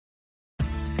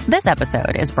This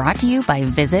episode is brought to you by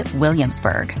Visit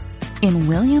Williamsburg. In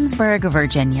Williamsburg,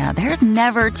 Virginia, there's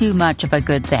never too much of a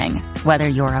good thing. Whether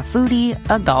you're a foodie,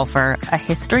 a golfer, a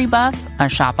history buff, a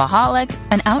shopaholic,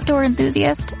 an outdoor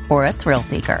enthusiast, or a thrill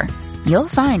seeker, you'll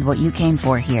find what you came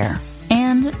for here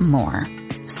and more.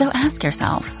 So ask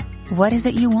yourself, what is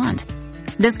it you want?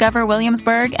 Discover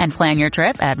Williamsburg and plan your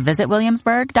trip at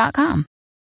visitwilliamsburg.com.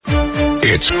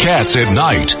 It's Cats at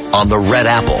Night on the Red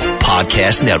Apple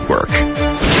Podcast Network.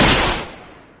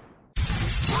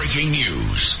 Breaking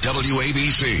news,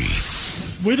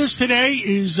 WABC. With us today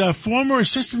is former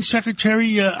Assistant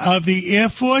Secretary of the Air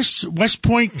Force, West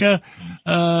Point graduate,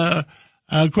 Ty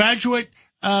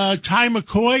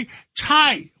McCoy.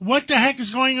 Ty, what the heck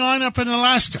is going on up in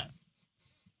Alaska?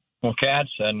 Well, Katz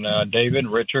and David,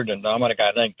 Richard, and Dominic,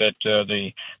 I think that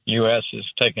the U.S. has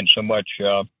taken so much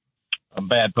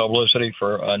bad publicity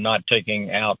for not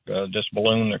taking out this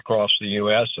balloon across the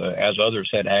U.S. As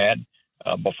others had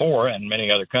before, and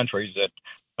many other countries, that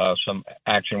some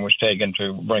action was taken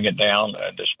to bring it down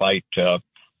despite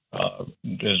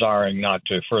desiring not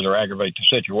to further aggravate the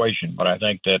situation. But I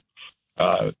think that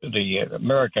the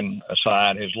American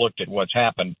side has looked at what's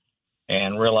happened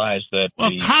and realized that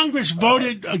Congress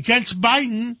voted against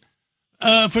Biden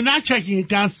for not taking it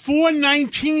down,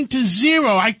 419-0.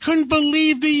 I couldn't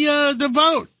believe the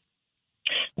vote.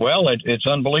 Well, it's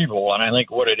unbelievable, and I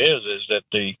think what it is that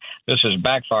this has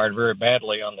backfired very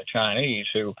badly on the Chinese,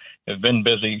 who have been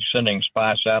busy sending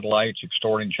spy satellites,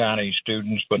 extorting Chinese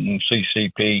students, putting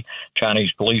CCP,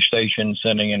 Chinese police stations,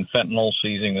 sending in fentanyl,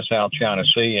 seizing the South China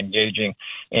Sea, engaging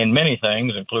in many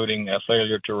things, including a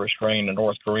failure to restrain the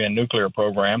North Korean nuclear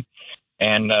program,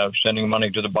 and sending money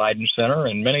to the Biden Center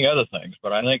and many other things.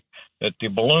 But I think that the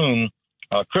balloon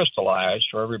crystallized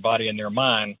for everybody in their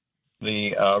mind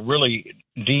the really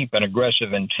deep and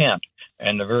aggressive intent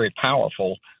and the very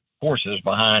powerful forces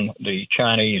behind the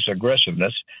Chinese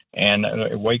aggressiveness. And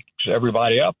it wakes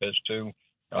everybody up as to,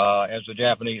 as the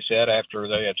Japanese said after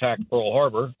they attacked Pearl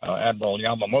Harbor, Admiral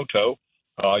Yamamoto,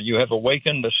 you have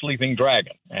awakened the sleeping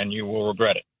dragon, and you will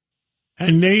regret it.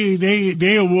 And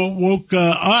they woke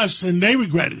us, and they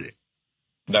regretted it.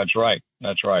 That's right.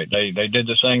 That's right. They did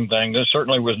the same thing. This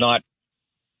certainly was not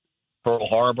Pearl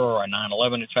Harbor or a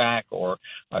 9/11 attack or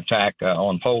attack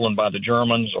on Poland by the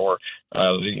Germans or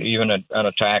even an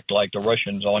attack like the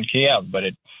Russians on Kiev. But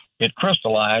it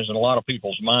crystallized in a lot of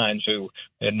people's minds who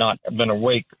had not been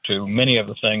awake to many of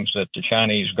the things that the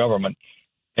Chinese government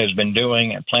has been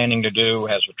doing and planning to do,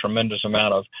 has a tremendous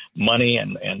amount of money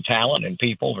and talent and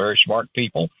people, very smart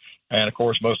people. And, of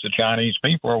course, most of the Chinese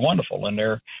people are wonderful, and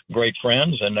they're great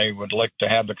friends, and they would like to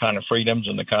have the kind of freedoms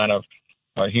and the kind of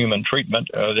human treatment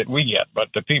that we get.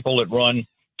 But the people that run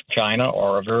China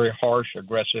are a very harsh,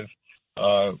 aggressive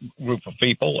group of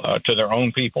people to their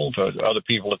own people, to other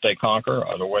people that they conquer,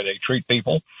 the way they treat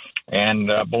people.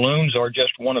 And balloons are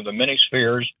just one of the many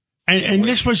spheres. And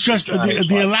this was just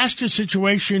the Alaska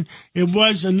situation. It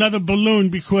was another balloon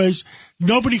because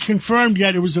nobody confirmed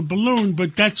yet it was a balloon,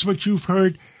 but that's what you've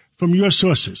heard from your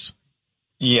sources.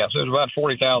 Yes, it was about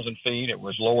 40,000 feet. It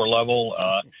was lower level.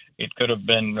 It could have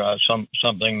been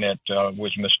something that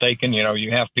was mistaken. You know,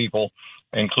 you have people,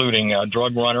 including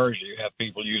drug runners. You have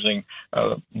people using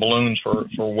balloons for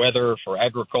weather, for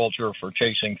agriculture, for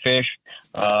chasing fish,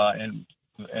 and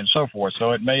so forth.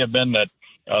 So it may have been that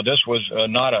this was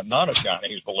not a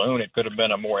Chinese balloon. It could have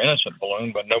been a more innocent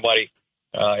balloon, but nobody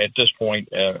at this point,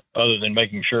 other than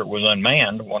making sure it was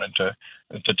unmanned, wanted to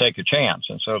take a chance.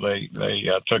 And so they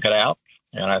took it out.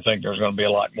 And I think there's going to be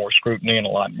a lot more scrutiny and a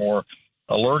lot more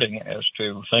alerting as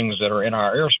to things that are in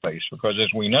our airspace, because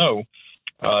as we know,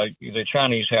 the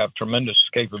Chinese have tremendous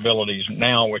capabilities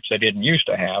now, which they didn't used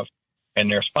to have, in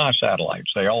their spy satellites.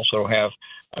 They also have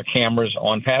cameras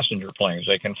on passenger planes.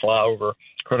 They can fly over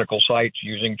critical sites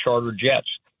using chartered jets.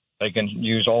 They can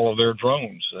use all of their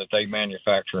drones that they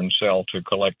manufacture and sell to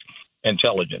collect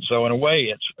intelligence. So in a way,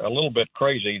 it's a little bit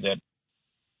crazy that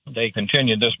they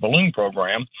continued this balloon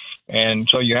program. And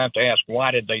so you have to ask,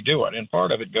 why did they do it? And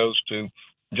part of it goes to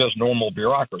just normal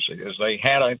bureaucracy, is they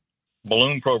had a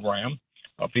balloon program.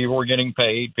 People were getting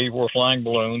paid. People were flying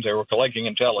balloons. They were collecting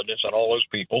intelligence, and all those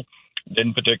people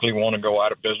didn't particularly want to go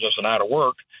out of business and out of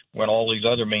work when all these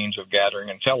other means of gathering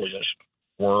intelligence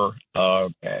were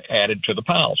added to the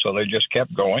pile. So they just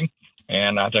kept going,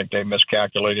 and I think they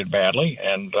miscalculated badly,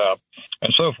 and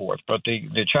so forth. But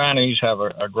the Chinese have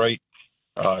a great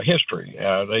history.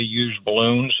 They used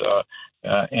balloons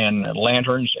and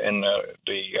lanterns in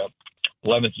the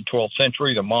 11th and 12th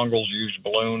century. The Mongols used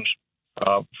balloons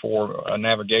for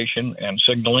navigation and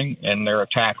signaling in their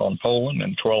attack on Poland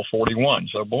in 1241.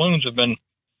 So balloons have been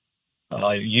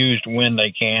used when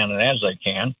they can and as they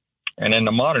can. And in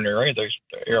the modern era, they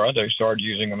started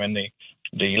using them in the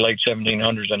late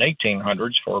 1700s and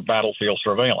 1800s for battlefield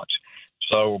surveillance.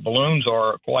 So balloons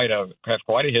have quite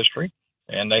a history,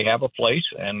 and they have a place,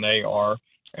 and they are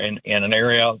in an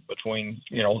area between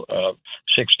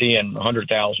 60 and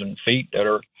 100,000 feet that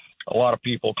are a lot of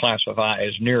people classify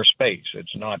as near space.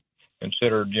 It's not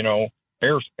considered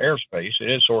airspace.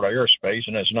 It is sort of airspace,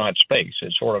 and it's not space.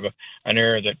 It's sort of an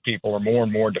area that people are more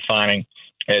and more defining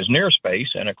as near space.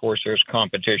 And of course, there's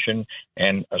competition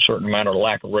and a certain amount of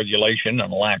lack of regulation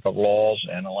and a lack of laws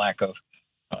and a lack of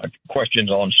questions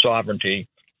on sovereignty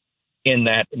in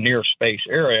that near space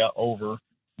area over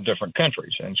different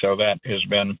countries. And so that has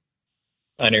been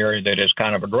an area that is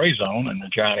kind of a gray zone, and the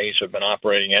Chinese have been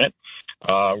operating in it.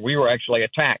 We were actually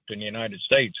attacked in the United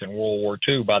States in World War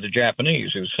II by the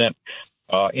Japanese, who sent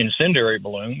incendiary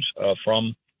balloons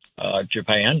from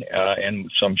Japan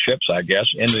and some ships, I guess,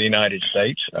 into the United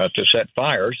States to set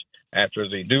fires after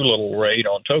the Doolittle raid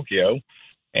on Tokyo,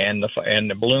 and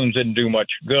the balloons didn't do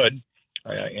much good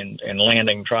in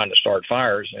landing, trying to start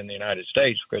fires in the United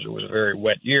States because it was a very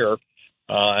wet year.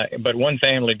 But one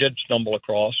family did stumble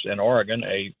across in Oregon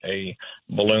a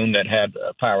balloon that had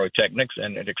pyrotechnics,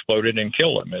 and it exploded and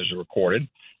killed them, as recorded,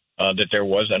 that there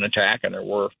was an attack, and there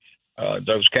were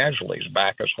those casualties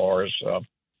back as far as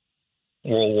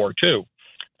World War II.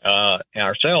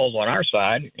 Ourselves, on our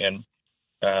side, in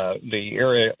the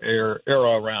era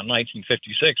around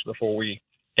 1956, before we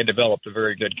had developed the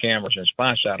very good cameras and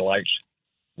spy satellites,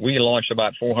 we launched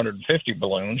about 450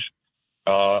 balloons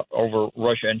over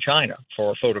Russia and China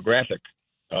for photographic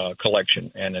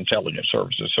collection and intelligence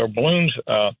services. So balloons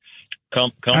come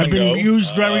have and been go.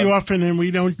 used very often, and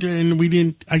we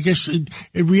didn't. I guess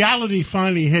reality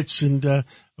finally hits, and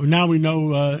now we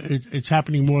know it's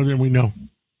happening more than we know.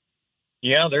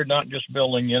 Yeah, they're not just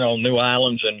building, new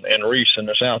islands and reefs in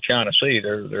the South China Sea.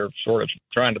 They're sort of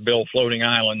trying to build floating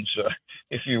islands,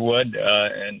 if you would,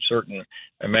 in certain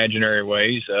imaginary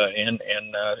ways, in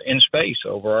space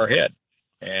over our head.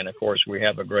 And of course, we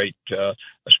have a great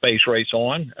space race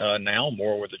on now,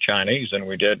 more with the Chinese than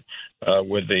we did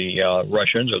with the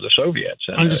Russians or the Soviets.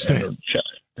 Understand.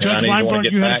 Judge Weinberg,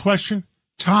 you had a question?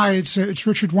 Ty, it's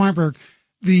Richard Weinberg.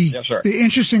 Yes, sir. The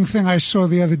interesting thing I saw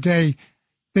the other day,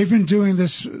 they've been doing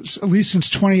this at least since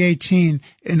 2018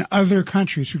 in other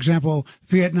countries. For example,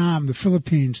 Vietnam, the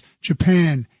Philippines,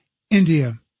 Japan,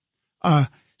 India.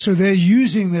 So they're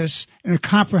using this in a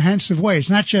comprehensive way.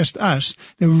 It's not just us.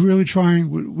 They're really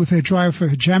trying, with their drive for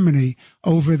hegemony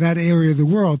over that area of the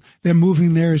world, they're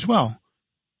moving there as well.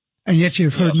 And yet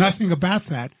you've heard nothing about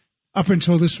that up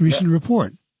until this recent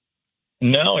report.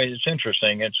 No, it's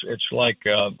interesting. It's like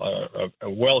a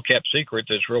well-kept secret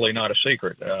that's really not a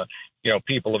secret.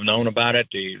 People have known about it.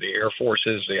 The Air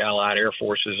Forces, the Allied Air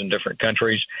Forces in different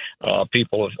countries,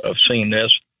 people have seen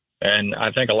this. And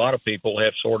I think a lot of people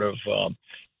have sort of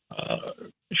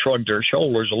shrugged their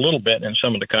shoulders a little bit in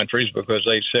some of the countries because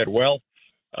they said, well,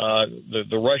 the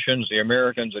Russians, the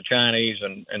Americans, the Chinese,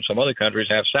 and some other countries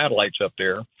have satellites up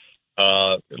there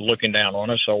looking down on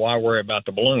us, so why worry about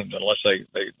the balloons unless they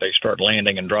start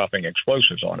landing and dropping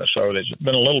explosives on us? So there's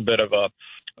been a little bit of a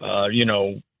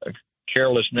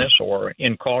carelessness or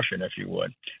incaution, if you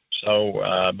would.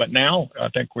 So, but now I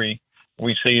think we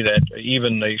see that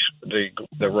even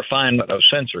the refinement of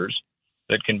sensors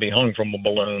that can be hung from a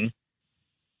balloon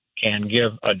can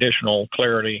give additional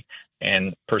clarity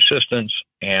and persistence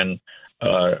and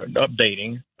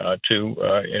updating to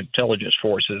intelligence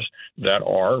forces that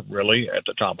are really at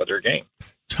the top of their game.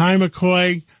 Ty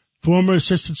McCoy, former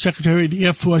Assistant Secretary of the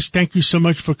Air Force, thank you so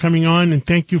much for coming on, and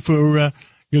thank you for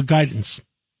your guidance.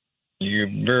 You're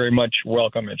very much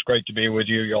welcome. It's great to be with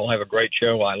you. You all have a great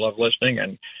show. I love listening,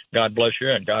 and God bless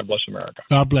you, and God bless America.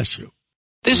 God bless you.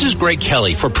 This is Greg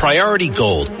Kelly for Priority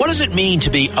Gold. What does it mean to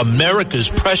be America's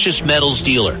precious metals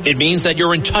dealer? It means that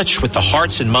you're in touch with the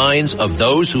hearts and minds of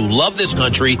those who love this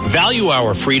country, value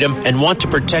our freedom, and want to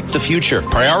protect the future.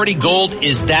 Priority Gold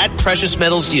is that precious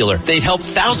metals dealer. They've helped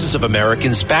thousands of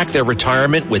Americans back their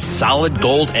retirement with solid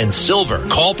gold and silver.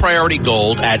 Call Priority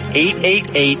Gold at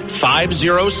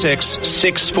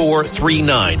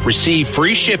 888-506-6439. Receive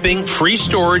free shipping, free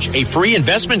storage, a free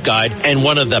investment guide, and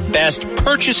one of the best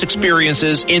purchase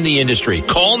experiences in the industry.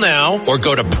 Call now or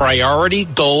go to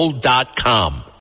PriorityGold.com.